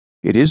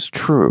It is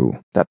true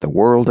that the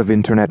world of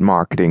internet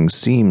marketing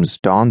seems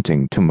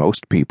daunting to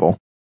most people.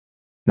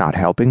 Not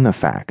helping the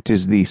fact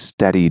is the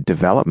steady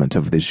development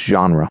of this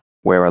genre,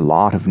 where a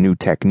lot of new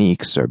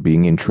techniques are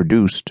being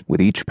introduced with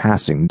each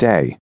passing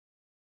day.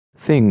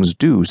 Things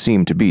do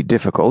seem to be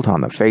difficult on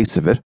the face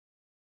of it.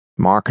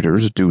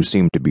 Marketers do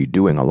seem to be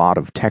doing a lot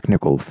of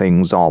technical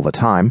things all the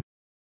time,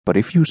 but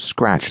if you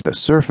scratch the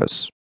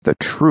surface, the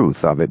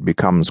truth of it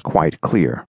becomes quite clear.